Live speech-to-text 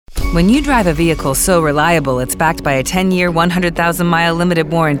When you drive a vehicle so reliable it's backed by a 10-year, 100,000-mile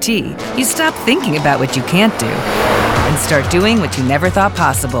limited warranty, you stop thinking about what you can't do and start doing what you never thought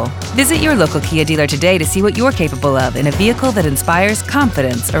possible. Visit your local Kia dealer today to see what you're capable of in a vehicle that inspires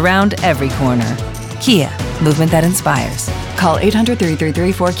confidence around every corner. Kia, movement that inspires. Call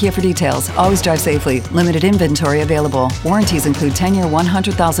 800-333-4KIA for details. Always drive safely. Limited inventory available. Warranties include 10-year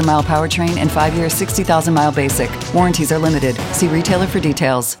 100,000-mile powertrain and 5-year 60,000-mile basic. Warranties are limited. See retailer for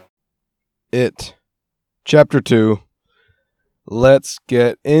details. It. Chapter 2. Let's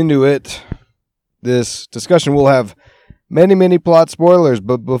get into it. This discussion will have many plot spoilers,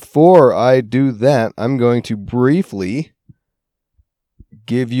 but before I do that, I'm going to briefly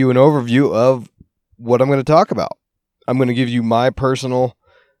give you an overview of what I'm going to talk about. I'm going to give you my personal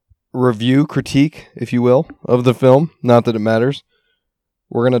review, critique, if you will, of the film. Not that it matters.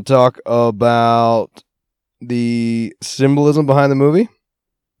 We're going to talk about the symbolism behind the movie.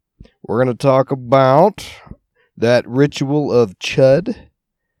 We're going to talk about that ritual of Chud.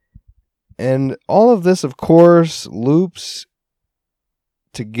 And all of this, of course, loops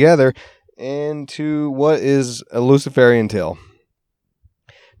together into what is a Luciferian tale.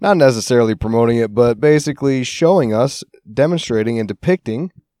 Not necessarily promoting it, but basically showing us, demonstrating and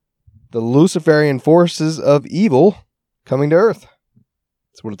depicting the Luciferian forces of evil coming to Earth.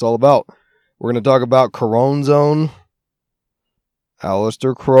 That's what it's all about. We're going to talk about Choronzon,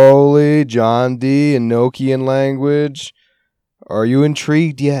 Aleister Crowley, John Dee, Enochian language. Are you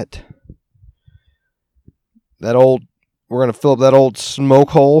intrigued yet? We're going to fill up that old smoke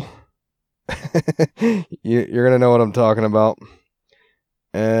hole. You're going to know what I'm talking about.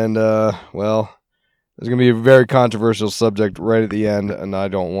 And, well, there's going to be a very controversial subject right at the end, and I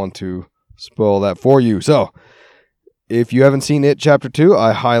don't want to spoil that for you. So, if you haven't seen It Chapter 2,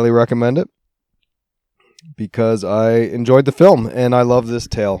 I highly recommend it because I enjoyed the film, and I love this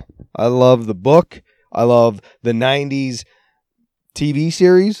tale. I love the book. I love the 90s TV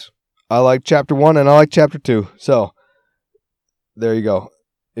series. I like Chapter 1, and I like Chapter 2. So, there you go.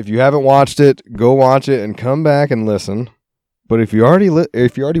 If you haven't watched it, go watch it and come back and listen. But if you already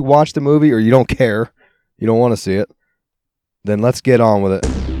watched the movie or you don't care, you don't want to see it, then let's get on with it.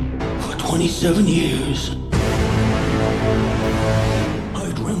 For 27 years,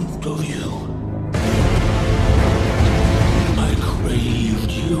 I dreamt of you. I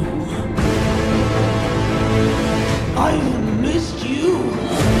craved you. I missed you.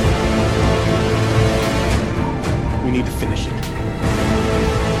 We need to finish it.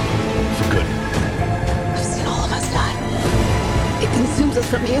 For good. I've seen all of us die. It consumes us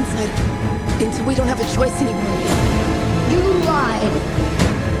from the inside until we don't have a choice anymore. You lied.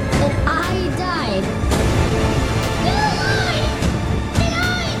 And I died. You lied. And I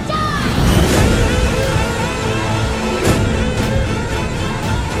died.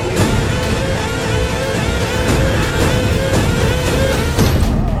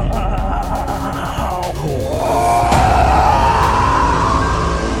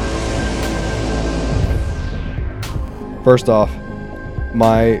 First off,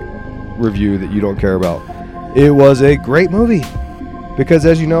 my review that you don't care about. It was a great movie because,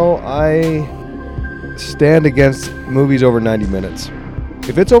 as you know, I stand against movies over 90 minutes.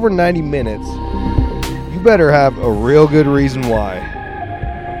 If it's over 90 minutes, you better have a real good reason why.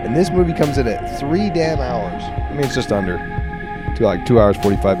 And this movie comes in at 3 damn hours. I mean, it's just under. 2 hours,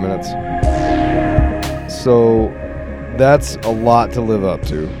 45 minutes. So that's a lot to live up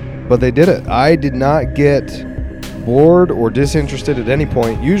to. But they did it. I did not get bored or disinterested at any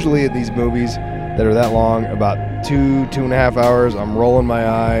point. Usually at these movies that are that long, about 2.5 hours, I'm rolling my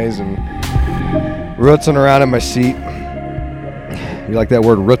eyes and rootsing around in my seat. You like that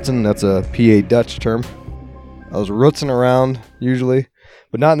word rootsing? That's a PA Dutch term. I was rootsing around usually,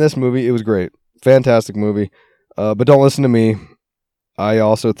 but not in this movie. It was great. Fantastic movie. But don't listen to me. I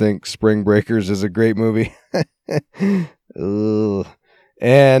also think Spring Breakers is a great movie.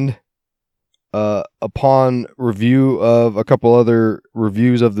 And upon review of a couple other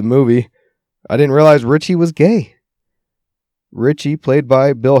reviews of the movie, I didn't realize Richie was gay. Richie, played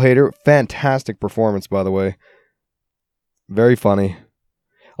by Bill Hader. Fantastic performance, by the way. Very funny.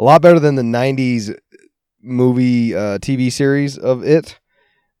 A lot better than the 90s movie TV series of It,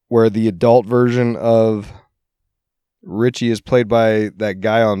 where the adult version of Richie is played by that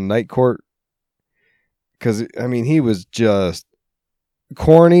guy on Night Court. Because, I mean, he was just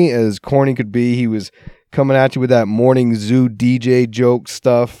corny as corny could be. He was coming at you with that morning zoo DJ joke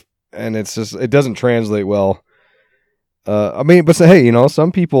stuff, and it's just, it doesn't translate well. I mean, but hey, you know,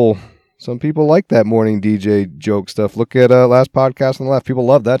 some people like that morning DJ joke stuff. Look at Last Podcast on the Left. People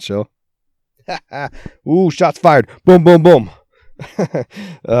love that show. Ooh, shots fired. Boom, boom, boom.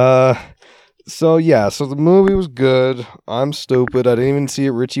 So the movie was good. I'm stupid. I didn't even see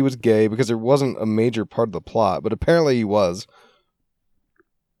it. Richie was gay because it wasn't a major part of the plot, but apparently he was.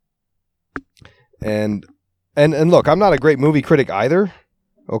 And look, I'm not a great movie critic either.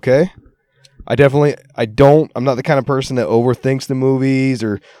 Okay. I'm not the kind of person that overthinks the movies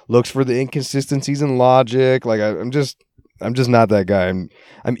or looks for the inconsistencies in logic. Like I'm just not that guy.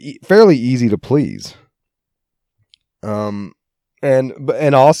 I'm fairly easy to please. And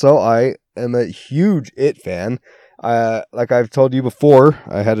also I am a huge It fan. Like I've told you before,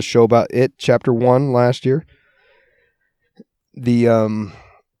 I had a show about It Chapter 1 last year. The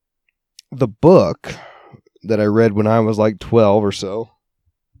book that I read when I was like 12 or so,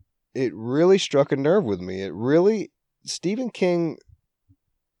 it really struck a nerve with me. Stephen King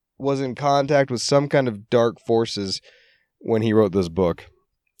was in contact with some kind of dark forces when he wrote this book.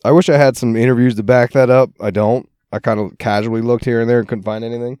 I wish I had some interviews to back that up. I don't. I kind of casually looked here and there and couldn't find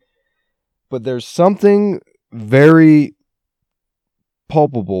anything. But there's something very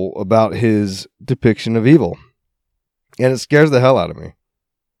palpable about his depiction of evil. And it scares the hell out of me.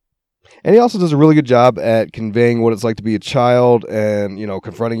 And he also does a really good job at conveying what it's like to be a child and,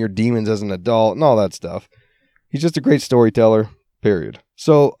 confronting your demons as an adult and all that stuff. He's just a great storyteller, period.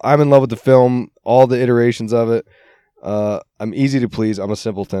 So I'm in love with the film, all the iterations of it. I'm easy to please. I'm a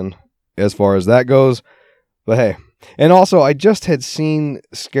simpleton as far as that goes. But hey. And also, I just had seen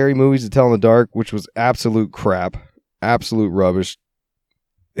Scary Movies to Tell in the Dark, which was absolute crap. Absolute rubbish.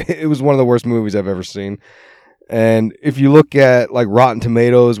 It was one of the worst movies I've ever seen. And if you look at like Rotten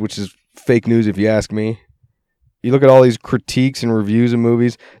Tomatoes, which is fake news if you ask me, you look at all these critiques and reviews of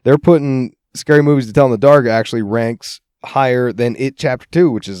movies, they're putting Scary Movies to Tell in the Dark actually ranks higher than It Chapter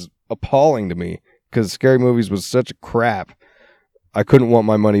 2, which is appalling to me because Scary Movies was such a crap. I couldn't want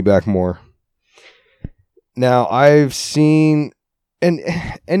my money back more. Now I've seen, and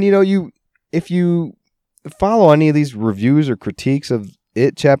if you follow any of these reviews or critiques of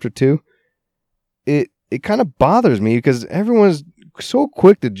It Chapter 2, it kind of bothers me because everyone is so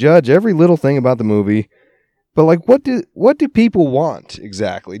quick to judge every little thing about the movie. But like, what do people want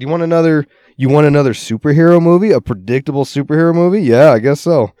exactly? Do you want another superhero movie, a predictable superhero movie? Yeah, I guess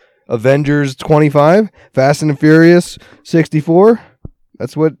so. Avengers 25, Fast and Furious 64.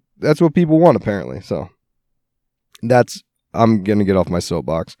 That's what people want apparently. So I'm gonna get off my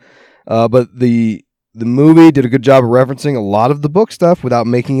soapbox. But the movie did a good job of referencing a lot of the book stuff without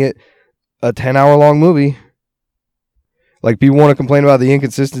making it a 10-hour long movie. Like, people want to complain about the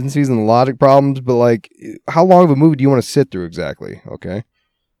inconsistencies and the logic problems, but like, how long of a movie do you want to sit through exactly? Okay.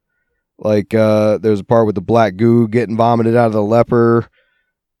 Like, there's a part with the black goo getting vomited out of the leper.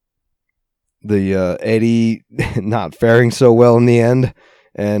 The Eddie not faring so well in the end.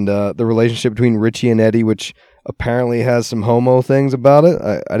 And the relationship between Richie and Eddie, which apparently has some homo things about it.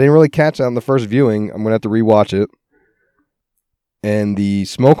 I didn't really catch that on the first viewing. I'm going to have to rewatch it. And the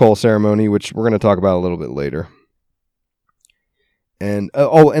smoke hole ceremony, which we're going to talk about a little bit later. And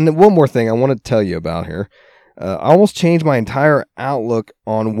and one more thing I want to tell you about here. I almost changed my entire outlook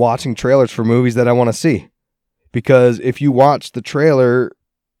on watching trailers for movies that I want to see. Because if you watch the trailer,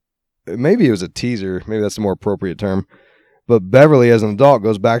 maybe it was a teaser, maybe that's the more appropriate term, but Beverly as an adult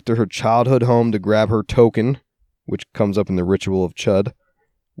goes back to her childhood home to grab her token, which comes up in the Ritual of Chud,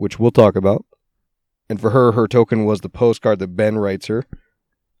 which we'll talk about. And for her token was the postcard that Ben writes her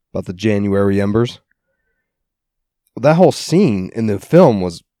about the January embers. That whole scene in the film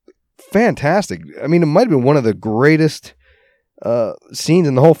was fantastic. I mean, it might have been one of the greatest scenes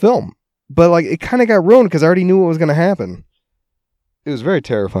in the whole film. But like, it kind of got ruined because I already knew what was going to happen. It was very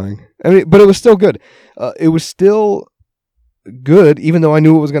terrifying. I mean, but it was still good. It was still good, even though I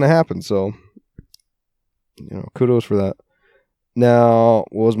knew what was going to happen. So, kudos for that. Now,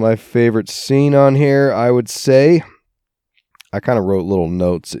 what was my favorite scene on here? I would say, I kind of wrote little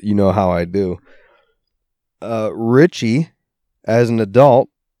notes. You know how I do. Richie, as an adult,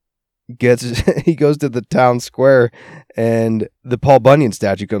 he goes to the town square and the Paul Bunyan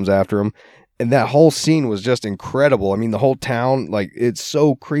statue comes after him. And that whole scene was just incredible. I mean, the whole town, like, it's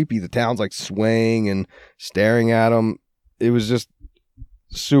so creepy. The town's like swaying and staring at him. It was just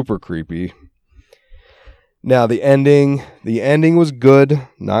super creepy. Now, the ending was good,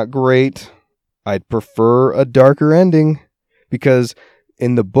 not great. I'd prefer a darker ending because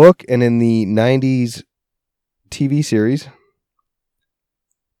in the book and in the 90s TV series,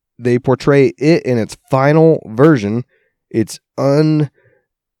 they portray it in its final version, its unfiltered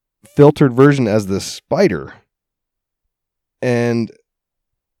version, as the spider. And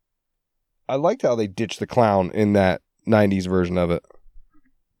I liked how they ditched the clown in that 90s version of it.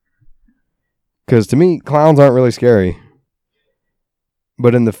 Because to me, clowns aren't really scary.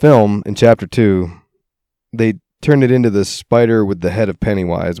 But in the film, in chapter 2, they turned it into the spider with the head of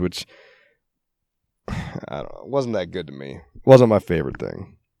Pennywise, which I don't know, wasn't that good to me. Wasn't my favorite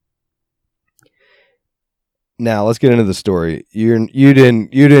thing. Now let's get into the story. You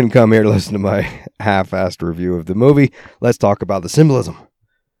didn't come here to listen to my half-assed review of the movie. Let's talk about the symbolism.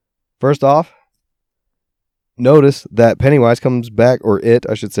 First off, notice that Pennywise comes back, or it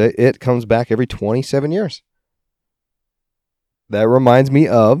comes back every 27 years. That reminds me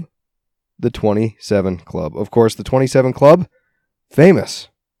of the 27 Club. Of course, the 27 Club, famous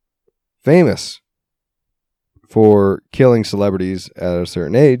for killing celebrities at a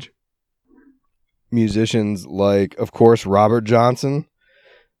certain age. Musicians like, of course, Robert Johnson,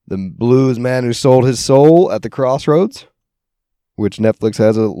 the blues man who sold his soul at the crossroads, which Netflix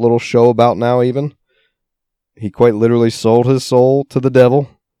has a little show about now even. He quite literally sold his soul to the devil,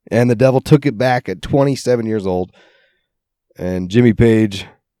 and the devil took it back at 27 years old. And Jimmy Page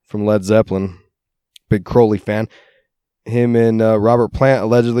from Led Zeppelin, big Crowley fan, him and Robert Plant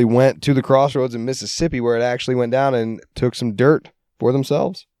allegedly went to the crossroads in Mississippi where it actually went down and took some dirt for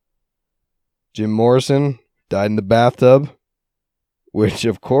themselves. Jim Morrison died in the bathtub, which,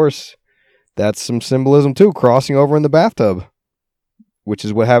 of course, that's some symbolism too, crossing over in the bathtub, which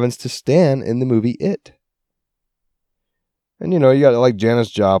is what happens to Stan in the movie It. And, you know, you got like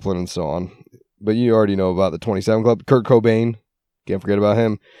Janis Joplin and so on, but you already know about the 27 Club. Kurt Cobain, can't forget about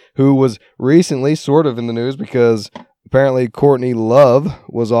him, who was recently sort of in the news because apparently Courtney Love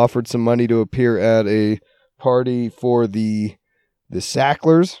was offered some money to appear at a party for the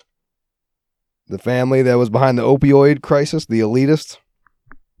Sacklers, the family that was behind the opioid crisis, the elitists,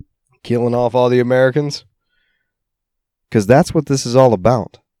 killing off all the Americans. Because that's what this is all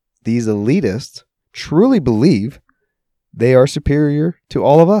about. These elitists truly believe they are superior to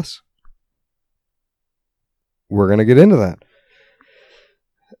all of us. We're going to get into that.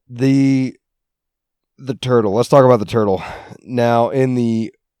 The turtle. Let's talk about the turtle. Now, in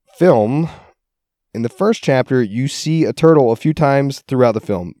the film, in the first chapter, you see a turtle a few times throughout the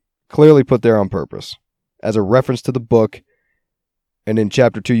film. Clearly put there on purpose as a reference to the book. And in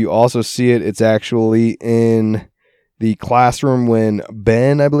chapter 2, you also see it. It's actually in the classroom when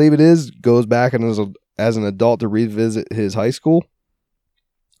Ben, I believe it is, goes back and as an adult to revisit his high school.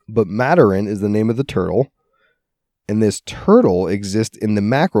 But Matoran is the name of the turtle. And this turtle exists in the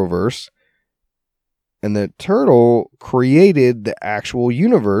Macroverse. And the turtle created the actual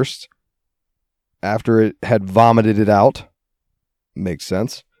universe after it had vomited it out. Makes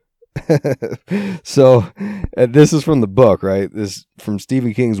sense. So this is from the book, right? This from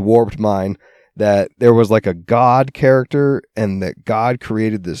Stephen King's Warped Mind, that there was like a god character and that God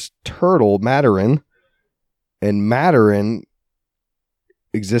created this turtle, Matoran, and Matoran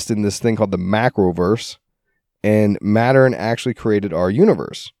existed in this thing called the Macroverse, and Matoran actually created our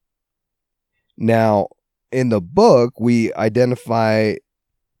universe. Now, in the book, we identify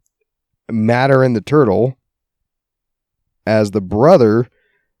Matoran the turtle as the brother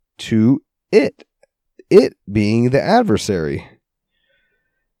to it being the adversary.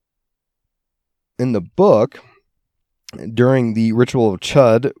 In the book, during the Ritual of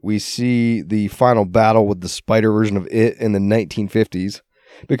Chud, we see the final battle with the spider version of it in the 1950s.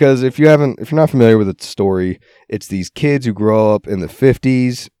 Because if you're not familiar with the story, it's these kids who grow up in the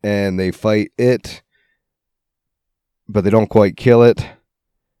 50s and they fight it, but they don't quite kill it.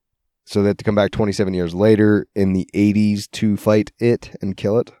 So they have to come back 27 years later in the 80s to fight it and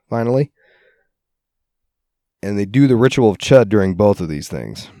kill it, finally. And they do the Ritual of Chud during both of these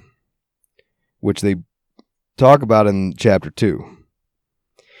things, which they talk about in chapter 2.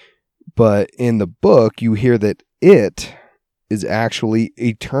 But in the book, you hear that it is actually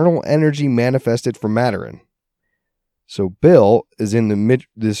eternal energy manifested from Matoran. So Bill is in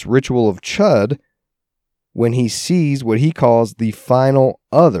this Ritual of Chud when he sees what he calls the final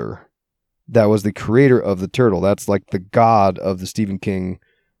other. That was the creator of the turtle. That's like the god of the Stephen King,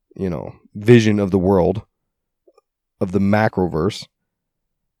 vision of the world, of the Macroverse.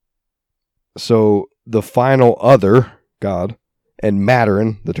 So the final other god and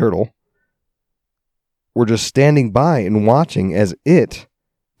Matoran, the turtle, were just standing by and watching as it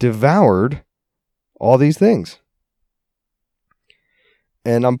devoured all these things.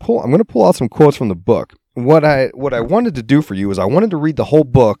 And I'm going to pull out some quotes from the book. What I wanted to do for you is I wanted to read the whole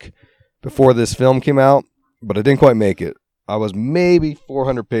book before this film came out, but I didn't quite make it. I was maybe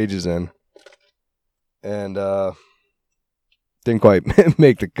 400 pages in, and didn't quite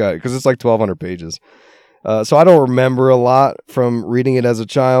make the cut because it's like 1,200 pages. So I don't remember a lot from reading it as a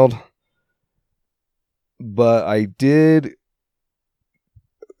child, but I did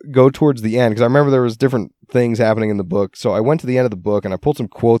go towards the end because I remember there was different things happening in the book. So I went to the end of the book and I pulled some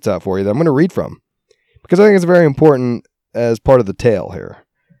quotes out for you that I'm going to read from because I think it's very important as part of the tale here.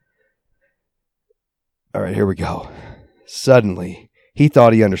 All right, here we go. Suddenly, he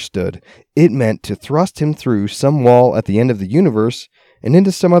thought he understood. It meant to thrust him through some wall at the end of the universe and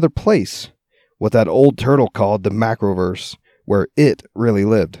into some other place, what that old turtle called the macroverse, where it really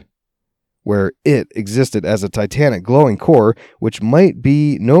lived, where it existed as a titanic glowing core which might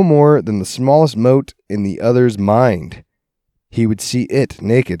be no more than the smallest mote in the other's mind. He would see it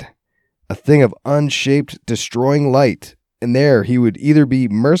naked, a thing of unshaped, destroying light, and there he would either be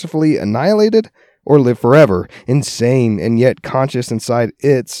mercifully annihilated or live forever, insane and yet conscious inside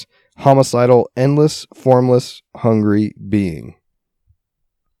its homicidal, endless, formless, hungry being.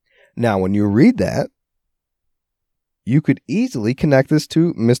 Now, when you read that, you could easily connect this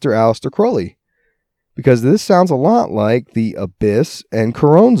to Mr. Aleister Crowley, because this sounds a lot like the Abyss and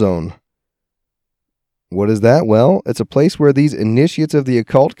Corone Zone. What is that? Well, it's a place where these initiates of the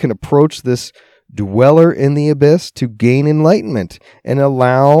occult can approach this dweller in the abyss to gain enlightenment and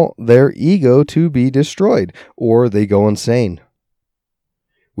allow their ego to be destroyed, or they go insane.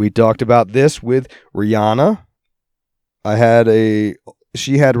 We talked about this with Rihanna.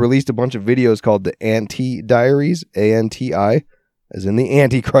 She had released a bunch of videos called the Anti Diaries, ANTI, as in the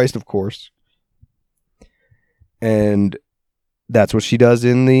Antichrist, of course. And that's what she does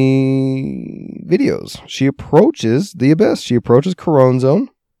in the videos. She approaches the abyss. She approaches Corone Zone,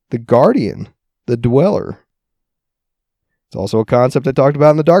 the guardian, the dweller. It's also a concept I talked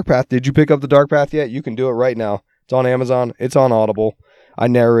about in The Dark Path. Did you pick up The Dark Path yet? You can do it right now. It's on Amazon. It's on Audible. I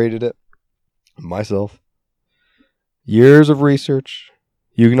narrated it myself. Years of research.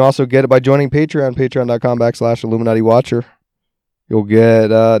 You can also get it by joining Patreon, patreon.com/Illuminati Watcher. You'll get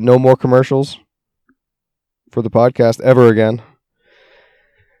no more commercials for the podcast ever again.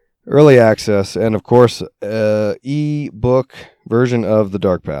 Early access, and of course, e-book version of The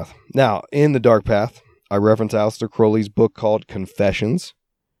Dark Path. Now, in The Dark Path, I reference Aleister Crowley's book called Confessions,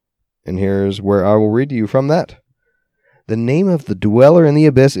 and here's where I will read to you from that. The name of the dweller in the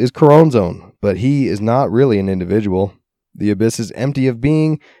abyss is Corone Zone, but he is not really an individual. The abyss is empty of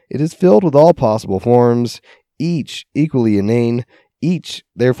being. It is filled with all possible forms, each equally inane, each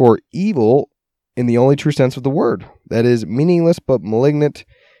therefore evil in the only true sense of the word. That is, meaningless but malignant,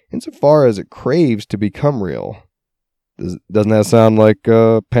 insofar as it craves to become real. Doesn't that sound like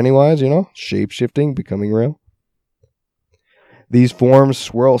Pennywise, shape-shifting, becoming real? These forms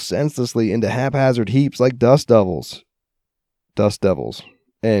swirl senselessly into haphazard heaps like dust devils.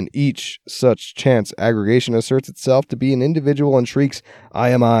 And each such chance aggregation asserts itself to be an individual and shrieks, I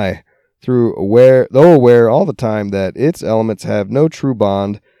am I, though aware all the time that its elements have no true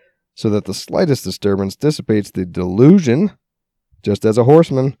bond, so that the slightest disturbance dissipates the delusion, just as a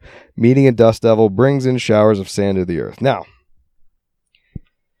horseman meeting a dust devil brings in showers of sand to the earth. Now,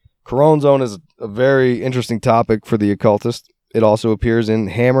 Corone Zone is a very interesting topic for the occultist. It also appears in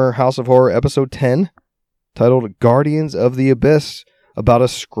Hammer House of Horror episode 10, titled Guardians of the Abyss, about a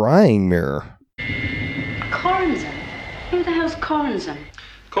scrying mirror. Corone Zone? Who the hell's Corone Zone?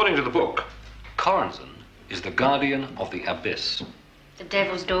 According to the book, Corone Zone is the guardian of the abyss. The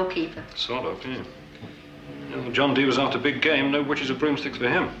devil's doorkeeper. Sort of, yeah. John Dee was after big game, no witches or broomsticks for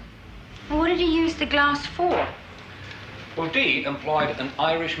him. Well, what did he use the glass for? Well, Dee employed an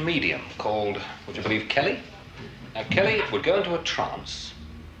Irish medium called, would you believe, Kelly? Now, Kelly would go into a trance,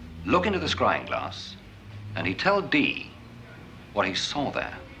 look into the scrying glass, and he'd tell Dee what he saw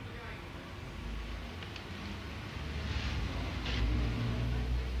there.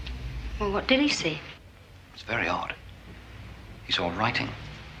 Well, what did he see? It's very odd. He saw writing.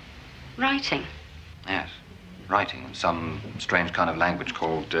 Writing? Yes, writing in some strange kind of language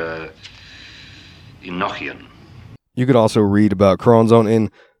called Enochian. You could also read about Corone Zone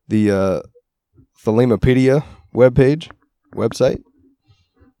in the Thalimapedia website,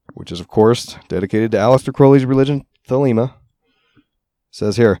 which is, of course, dedicated to Aleister Crowley's religion, Thelema. It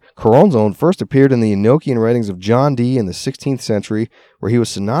says here, Corone Zone first appeared in the Enochian writings of John Dee in the 16th century, where he was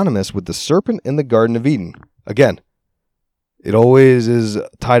synonymous with the serpent in the Garden of Eden. Again, it always is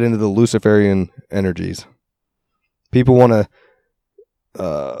tied into the Luciferian energies. People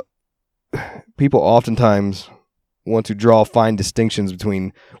oftentimes want to draw fine distinctions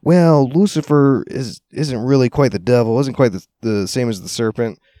between, well, Lucifer isn't really quite the devil, isn't quite the same as the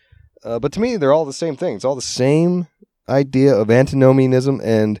serpent. But to me, they're all the same thing. It's all the same idea of antinomianism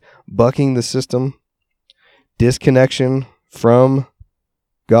and bucking the system, disconnection from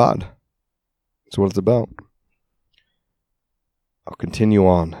God. That's what it's about. I'll continue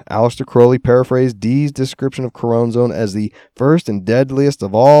on. Aleister Crowley paraphrased Dee's description of Corone Zone as the first and deadliest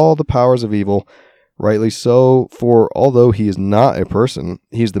of all the powers of evil. Rightly so, for although he is not a person,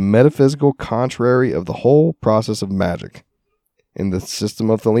 he is the metaphysical contrary of the whole process of magic. In the system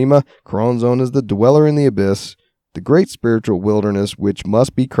of Thelema, Corone Zone is the dweller in the abyss, the great spiritual wilderness which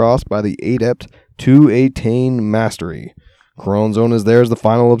must be crossed by the adept to attain mastery. Corone Zone is there as the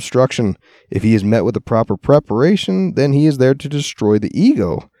final obstruction. If he is met with the proper preparation, then he is there to destroy the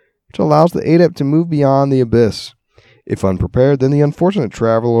ego, which allows the adept to move beyond the abyss. If unprepared, then the unfortunate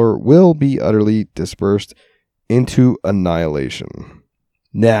traveler will be utterly dispersed into annihilation.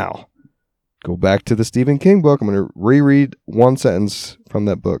 Now, go back to the Stephen King book. I'm going to reread one sentence from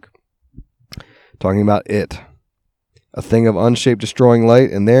that book. Talking about it. A thing of unshaped destroying light,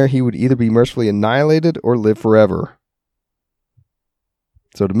 and there he would either be mercifully annihilated or live forever.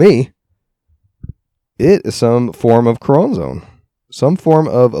 So to me, it is some form of Corone Zone. Some form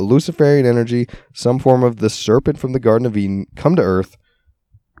of a Luciferian energy, some form of the serpent from the Garden of Eden come to Earth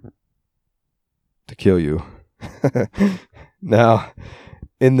to kill you. Now,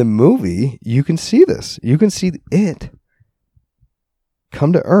 in the movie, you can see this. You can see it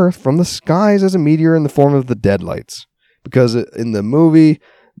come to Earth from the skies as a meteor in the form of the Deadlights. Because in the movie,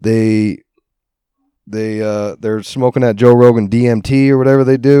 they're smoking that Joe Rogan DMT or whatever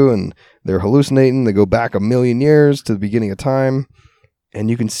they do, and they're hallucinating. They go back 1,000,000 years to the beginning of time, and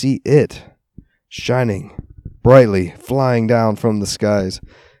you can see it shining brightly, flying down from the skies.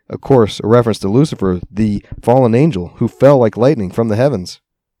 Of course, a reference to Lucifer, the fallen angel who fell like lightning from the heavens,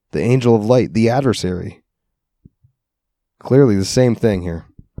 the angel of light, the adversary. Clearly the same thing here.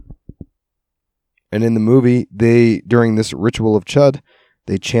 And in the movie, during this ritual of Chud,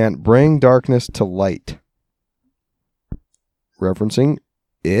 they chant, "Bring darkness to light," referencing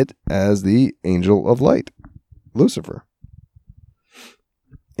it as the angel of light, Lucifer.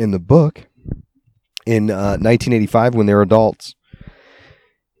 In the book, in 1985, when they're adults,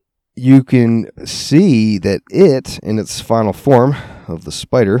 you can see that it, in its final form of the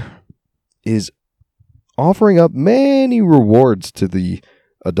spider, is offering up many rewards to the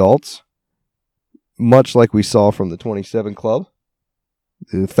adults, much like we saw from the 27 Club,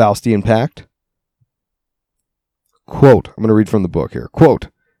 the Faustian Pact. Quote, I'm going to read from the book here. Quote,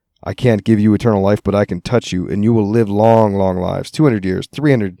 "I can't give you eternal life, but I can touch you, and you will live long, long lives, 200 years,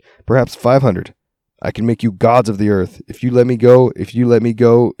 300, perhaps 500. I can make you gods of the earth. If you let me go, if you let me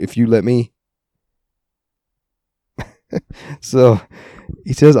go, if you let me." So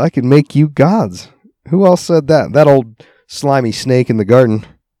he says, I can make you gods. Who else said that? That old slimy snake in the garden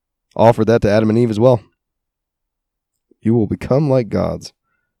offered that to Adam and Eve as well. You will become like gods.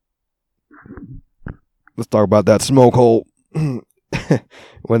 Let's talk about that smoke hole.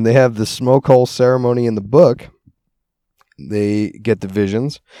 When they have the smoke hole ceremony in the book, they get the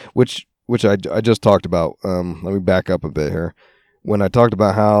visions, which I just talked about. Let me back up a bit here. When I talked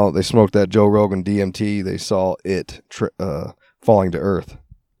about how they smoked that Joe Rogan DMT, they saw it falling to earth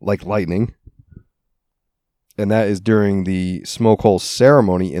like lightning. And that is during the smoke hole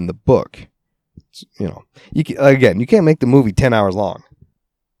ceremony in the book. You know, you can't make the movie 10 hours long.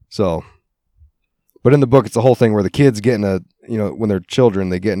 So, but in the book, it's the whole thing where the kids get in when they're children,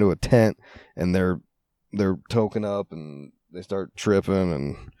 they get into a tent and they're token up and they start tripping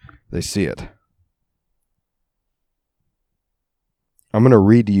and they see it. I'm going to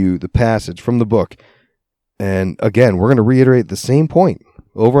read you the passage from the book. And again, we're going to reiterate the same point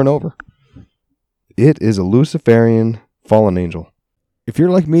over and over. It is a Luciferian fallen angel. If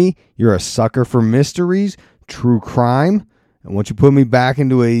you're like me, you're a sucker for mysteries, true crime, and once you put me back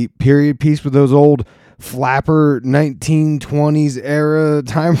into a period piece with those old flapper 1920s era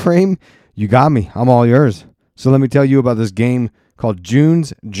time frame, you got me. I'm all yours. So let me tell you about this game called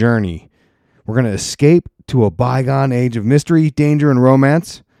June's Journey. We're going to escape to a bygone age of mystery, danger, and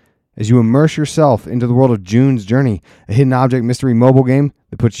romance as you immerse yourself into the world of June's Journey, a hidden object mystery mobile game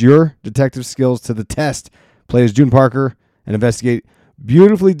that puts your detective skills to the test. Play as June Parker and investigate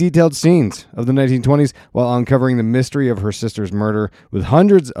beautifully detailed scenes of the 1920s while uncovering the mystery of her sister's murder. With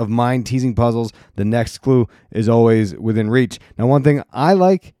hundreds of mind-teasing puzzles, the next clue is always within reach. Now, one thing I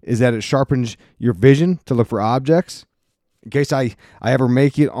like is that it sharpens your vision to look for objects. In case I ever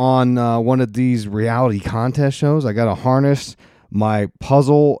make it on one of these reality contest shows, I got to harness my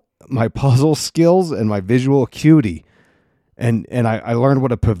puzzle skills and my visual acuity. And I learned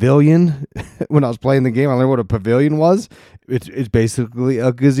what a pavilion, when I was playing the game, I learned what a pavilion was. It's basically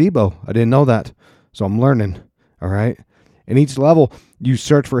a gazebo. I didn't know that. So I'm learning. All right. In each level, you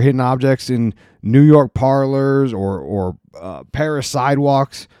search for hidden objects in New York parlors or Paris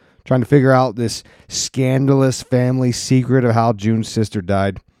sidewalks trying to figure out this scandalous family secret of how June's sister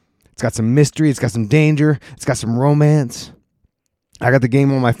died. It's got some mystery, it's got some danger, it's got some romance. I got the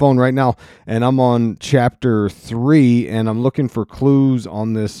game on my phone right now, and I'm on chapter 3, and I'm looking for clues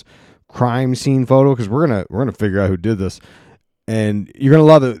on this crime scene photo because we're gonna figure out who did this, and you're gonna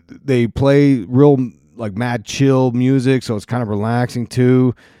love it. They play real like mad chill music, so it's kind of relaxing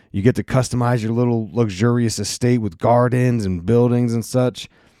too. You get to customize your little luxurious estate with gardens and buildings and such.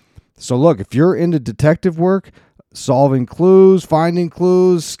 So look, if you're into detective work, solving clues, finding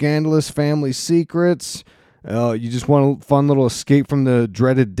clues, scandalous family secrets. You just want a fun little escape from the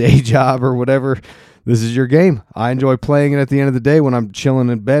dreaded day job or whatever, this is your game. I enjoy playing it at the end of the day when I'm chilling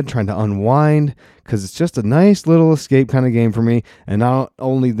in bed trying to unwind because it's just a nice little escape kind of game for me. And not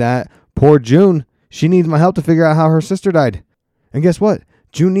only that, poor June, she needs my help to figure out how her sister died. And guess what?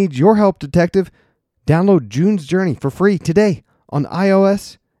 June needs your help, detective. Download June's Journey for free today on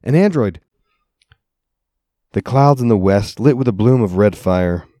iOS and Android. The clouds in the west lit with a bloom of red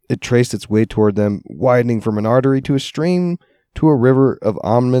fire. It traced its way toward them, widening from an artery to a stream to a river of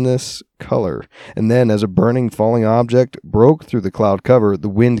ominous color. And then, as a burning, falling object broke through the cloud cover, the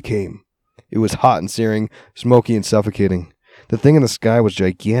wind came. It was hot and searing, smoky and suffocating. The thing in the sky was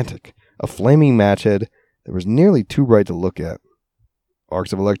gigantic, a flaming match head that was nearly too bright to look at.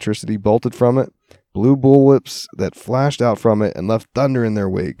 Arcs of electricity bolted from it, blue bullwhips that flashed out from it and left thunder in their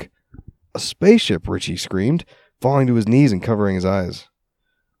wake. A spaceship, Richie screamed, falling to his knees and covering his eyes.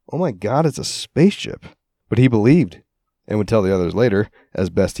 Oh my God, it's a spaceship. But he believed, and would tell the others later, as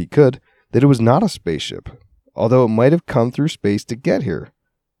best he could, that it was not a spaceship, although it might have come through space to get here.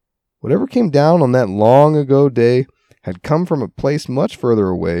 Whatever came down on that long ago day had come from a place much further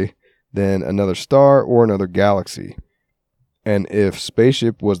away than another star or another galaxy. And if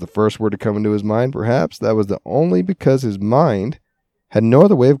spaceship was the first word to come into his mind, perhaps that was only because his mind had no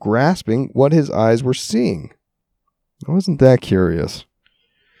other way of grasping what his eyes were seeing. I wasn't that curious.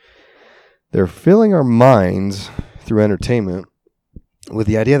 They're filling our minds through entertainment with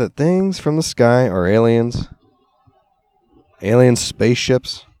the idea that things from the sky are aliens, alien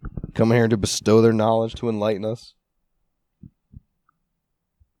spaceships coming here to bestow their knowledge to enlighten us.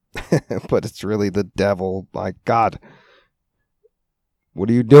 But it's really the devil. My God. What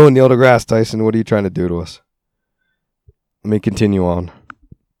are you doing, Neil deGrasse Tyson? What are you trying to do to us? Let me continue on.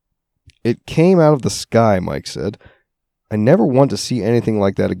 It came out of the sky, Mike said. I never want to see anything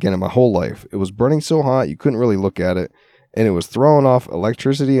like that again in my whole life. It was burning so hot you couldn't really look at it, and it was throwing off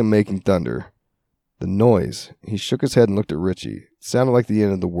electricity and making thunder. The noise. He shook his head and looked at Richie. It sounded like the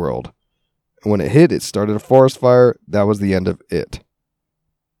end of the world. And when it hit, it started a forest fire. That was the end of it.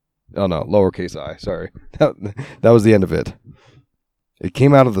 Oh no, lowercase I, sorry. That was the end of it. It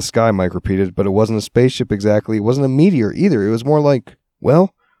came out of the sky, Mike repeated, but it wasn't a spaceship exactly. It wasn't a meteor either. It was more like the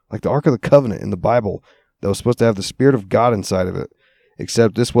Ark of the Covenant in the Bible that was supposed to have the Spirit of God inside of it.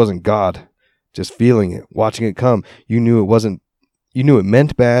 Except this wasn't God. Just feeling it, watching it come. You knew it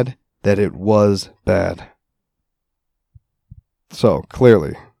meant bad, that it was bad. So,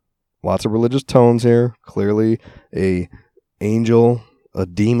 clearly, lots of religious tones here. Clearly, a angel, a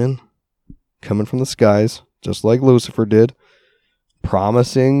demon, coming from the skies, just like Lucifer did,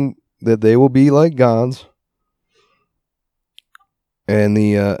 promising that they will be like gods. And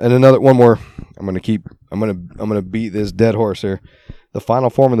one more. I'm gonna beat this dead horse here. The final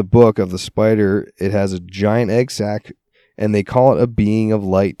form of the book of the spider, it has a giant egg sac, and they call it a being of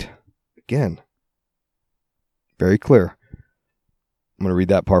light. Again, very clear. I'm gonna read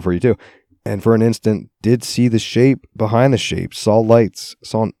that part for you too. And for an instant, did see the shape behind the shape, saw lights,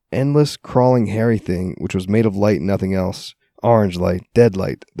 saw an endless crawling hairy thing, which was made of light and nothing else. Orange light, dead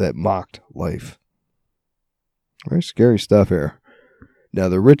light, that mocked life. Very scary stuff here. Now,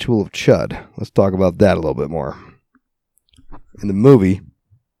 the ritual of Chud. Let's talk about that a little bit more. In the movie,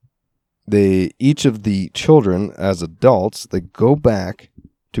 each of the children, as adults, they go back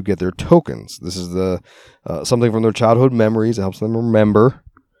to get their tokens. This is something from their childhood memories. It helps them remember.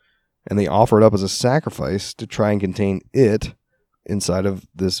 And they offer it up as a sacrifice to try and contain it inside of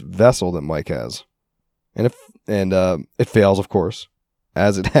this vessel that Mike has. And it fails, of course,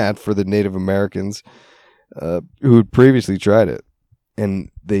 as it had for the Native Americans who had previously tried it.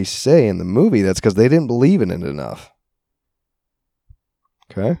 And they say in the movie that's because they didn't believe in it enough.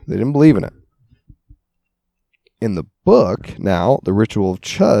 Okay? They didn't believe in it. In the book, now, the ritual of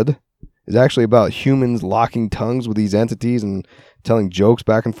Chud is actually about humans locking tongues with these entities and telling jokes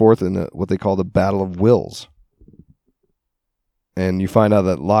back and forth in what they call the Battle of Wills. And you find out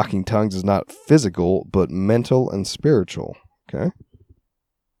that locking tongues is not physical, but mental and spiritual. Okay?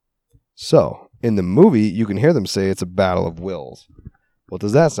 So, in the movie, you can hear them say it's a battle of wills. What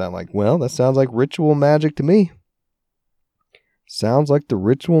does that sound like? Well, that sounds like ritual magic to me. Sounds like the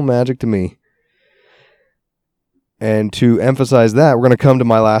ritual magic to me. And to emphasize that, we're going to come to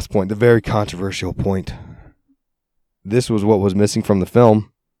my last point, the very controversial point. This was what was missing from the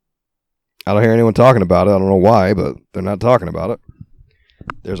film. I don't hear anyone talking about it. I don't know why, but they're not talking about it.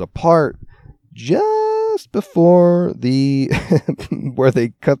 There's a part just before the where they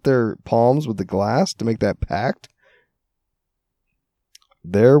cut their palms with the glass to make that pact.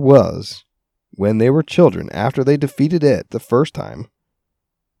 There was, when they were children, after they defeated it the first time,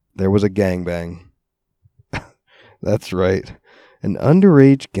 there was a gangbang. That's right. An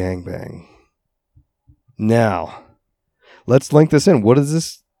underage gangbang. Now, let's link this in. What does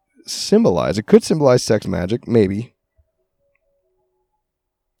this symbolize? It could symbolize sex magic, maybe.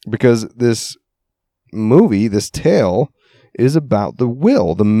 Because this movie, this tale, is about the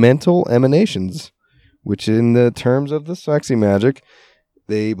will, the mental emanations, which in the terms of the sexy magic,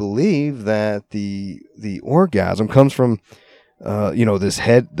 they believe that the orgasm comes from,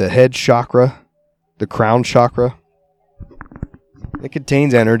 the head chakra, the crown chakra. It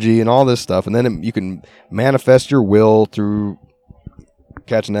contains energy and all this stuff, and then you can manifest your will through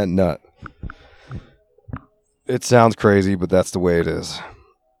catching that nut. It sounds crazy, but that's the way it is.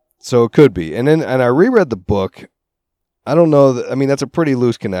 So it could be. And I reread the book. I don't know. That's a pretty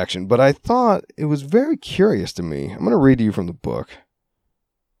loose connection, but I thought it was very curious to me. I'm going to read to you from the book.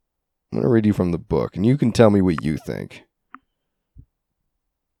 And you can tell me what you think.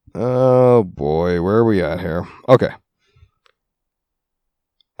 Oh, boy. Where are we at here? Okay.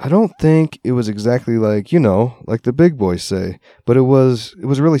 I don't think it was exactly like the big boys say, but it was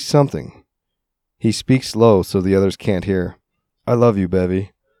really something. He speaks low so the others can't hear. I love you,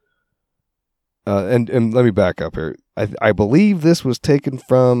 Bevy. And let me back up here. I believe this was taken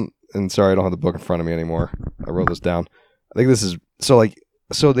from, and sorry, I don't have the book in front of me anymore. I wrote this down. I think this is, so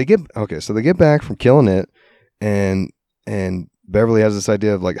they get back from killing it, and Beverly has this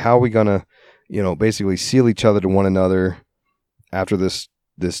idea of like, how are we gonna, basically seal each other to one another after this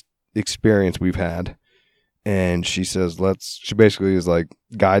experience we've had. And she says, she basically is like,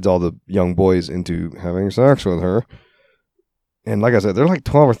 guides all the young boys into having sex with her. And like I said, they're like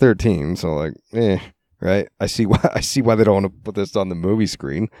 12 or 13. So like, right. I see why they don't want to put this on the movie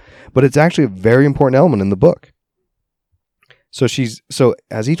screen, but it's actually a very important element in the book. So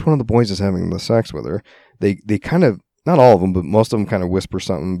as each one of the boys is having the sex with her, they kind of, not all of them, but most of them kind of whisper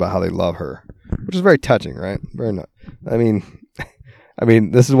something about how they love her, which is very touching, right? Very not. I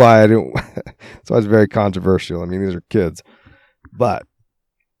mean, this is why that's why it's very controversial. These are kids, but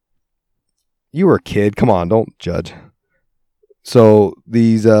you were a kid. Come on, don't judge. So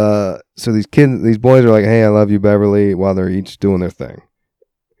these boys are like, "Hey, I love you, Beverly," while they're each doing their thing.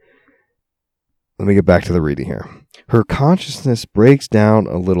 Let me get back to the reading here. Her consciousness breaks down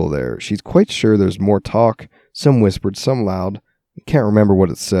a little there. She's quite sure there's more talk, some whispered, some loud. Can't remember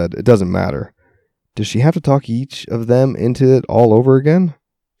what it said. It doesn't matter. Does she have to talk each of them into it all over again?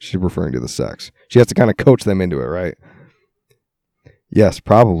 She's referring to the sex. She has to kind of coach them into it, right? Yes,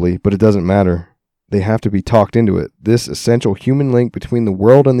 probably, but it doesn't matter. They have to be talked into it. This essential human link between the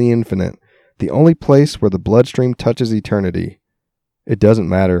world and the infinite. The only place where the bloodstream touches eternity. It doesn't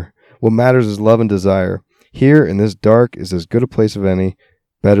matter. What matters is love and desire. Here in this dark is as good a place of any.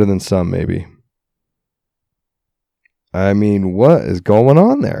 Better than some, maybe. What is going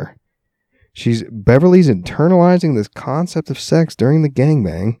on there? Beverly's internalizing this concept of sex during the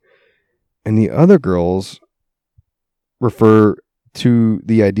gangbang, and the other girls refer to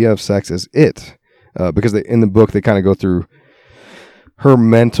the idea of sex as it, because in the book they kind of go through her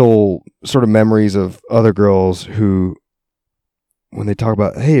mental sort of memories of other girls who, when they talk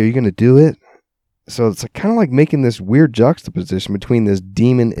about, hey, are you going to do it? So it's kind of like making this weird juxtaposition between this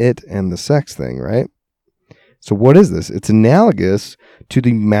demon it and the sex thing, right? So what is this? It's analogous to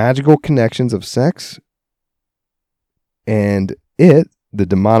the magical connections of sex and it, the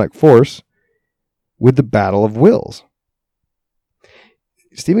demonic force, with the battle of wills.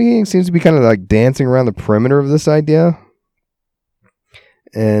 Stephen King seems to be kind of like dancing around the perimeter of this idea.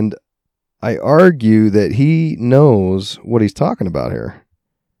 And I argue that he knows what he's talking about here.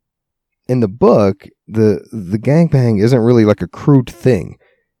 In the book, the gangbang isn't really like a crude thing.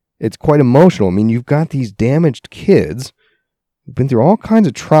 It's quite emotional. You've got these damaged kids who've been through all kinds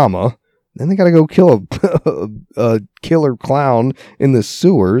of trauma. Then they got to go kill a killer clown in the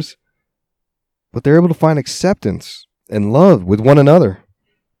sewers. But they're able to find acceptance and love with one another.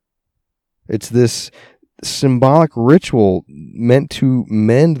 It's this symbolic ritual meant to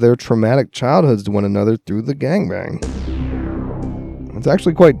mend their traumatic childhoods to one another through the gangbang. It's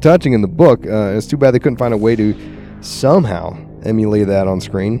actually quite touching in the book. It's too bad they couldn't find a way to somehow emulate that on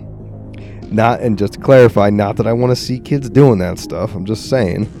screen. And just to clarify, not that I want to see kids doing that stuff. I'm just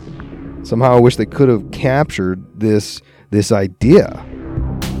saying, somehow I wish they could have captured this idea.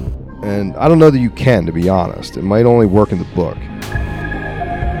 And I don't know that you can, to be honest. It might only work in the book.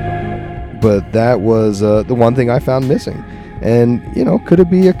 But that was the one thing I found missing. And, could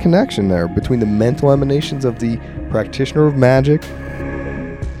it be a connection there between the mental emanations of the practitioner of magic,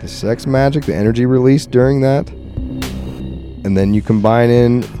 the sex magic, the energy released during that, and then you combine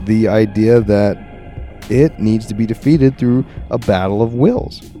in the idea that it needs to be defeated through a battle of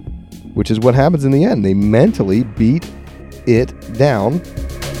wills, which is what happens in the end. They mentally beat it down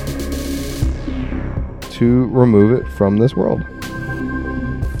to remove it from this world.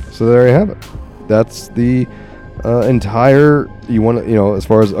 So there you have it. That's the entire, as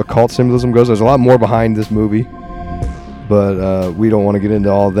far as occult symbolism goes, there's a lot more behind this movie, but we don't want to get into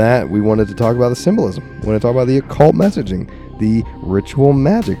all that. We wanted to talk about the symbolism. We want to talk about the occult messaging, the ritual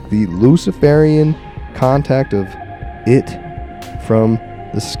magic, the Luciferian contact of it from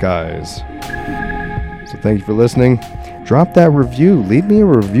the skies. So thank you for listening. Drop that review. Leave me a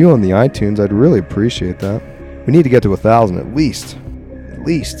review on the iTunes. I'd really appreciate that. We need to get to 1,000 at least.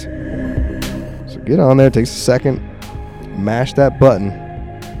 So get on there. It takes a second. Mash that button.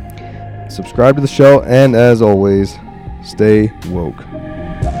 Subscribe to the show. And as always, stay woke.